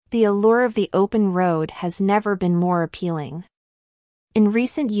The allure of the open road has never been more appealing. In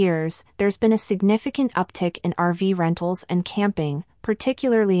recent years, there's been a significant uptick in RV rentals and camping,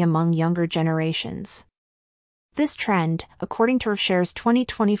 particularly among younger generations. This trend, according to RVShare's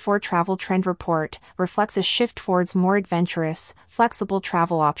 2024 Travel Trend Report, reflects a shift towards more adventurous, flexible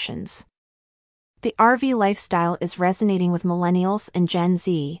travel options. The RV lifestyle is resonating with millennials and Gen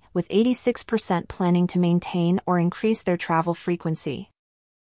Z, with 86% planning to maintain or increase their travel frequency.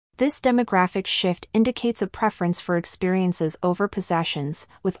 This demographic shift indicates a preference for experiences over possessions,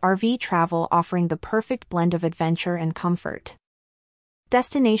 with RV travel offering the perfect blend of adventure and comfort.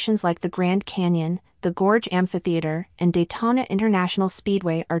 Destinations like the Grand Canyon, the Gorge Amphitheater, and Daytona International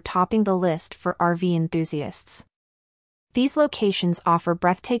Speedway are topping the list for RV enthusiasts. These locations offer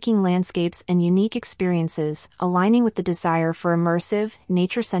breathtaking landscapes and unique experiences, aligning with the desire for immersive,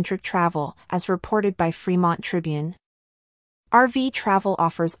 nature-centric travel, as reported by Fremont Tribune. RV travel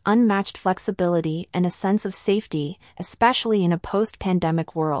offers unmatched flexibility and a sense of safety, especially in a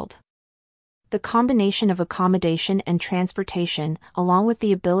post-pandemic world. The combination of accommodation and transportation, along with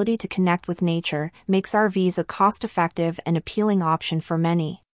the ability to connect with nature, makes RVs a cost-effective and appealing option for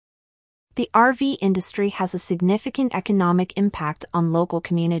many. The RV industry has a significant economic impact on local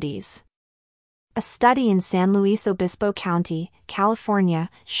communities. A study in San Luis Obispo County, California,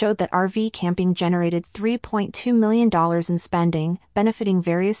 showed that RV camping generated $3.2 million in spending, benefiting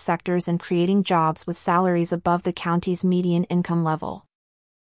various sectors and creating jobs with salaries above the county's median income level.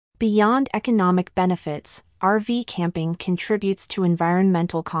 Beyond economic benefits, RV camping contributes to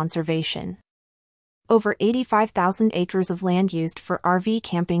environmental conservation. Over 85,000 acres of land used for RV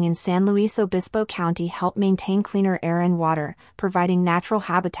camping in San Luis Obispo County help maintain cleaner air and water, providing natural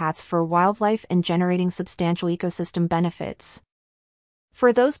habitats for wildlife and generating substantial ecosystem benefits.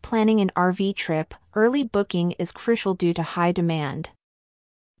 For those planning an RV trip, early booking is crucial due to high demand.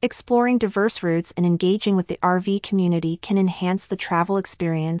 Exploring diverse routes and engaging with the RV community can enhance the travel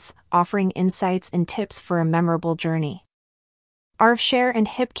experience, offering insights and tips for a memorable journey. RVShare and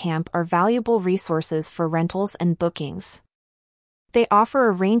HipCamp are valuable resources for rentals and bookings. They offer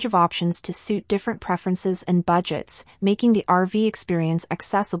a range of options to suit different preferences and budgets, making the RV experience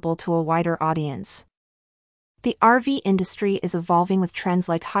accessible to a wider audience. The RV industry is evolving with trends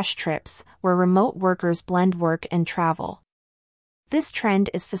like Hush Trips, where remote workers blend work and travel. This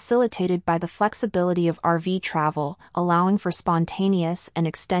trend is facilitated by the flexibility of RV travel, allowing for spontaneous and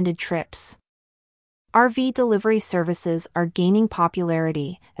extended trips. RV delivery services are gaining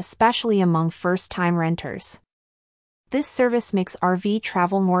popularity, especially among first-time renters. This service makes RV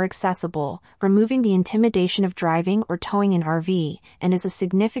travel more accessible, removing the intimidation of driving or towing an RV, and is a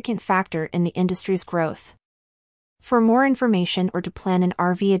significant factor in the industry's growth. For more information or to plan an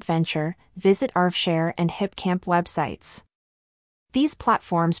RV adventure, visit RVShare and HipCamp websites. These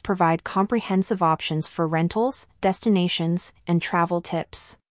platforms provide comprehensive options for rentals, destinations, and travel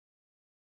tips.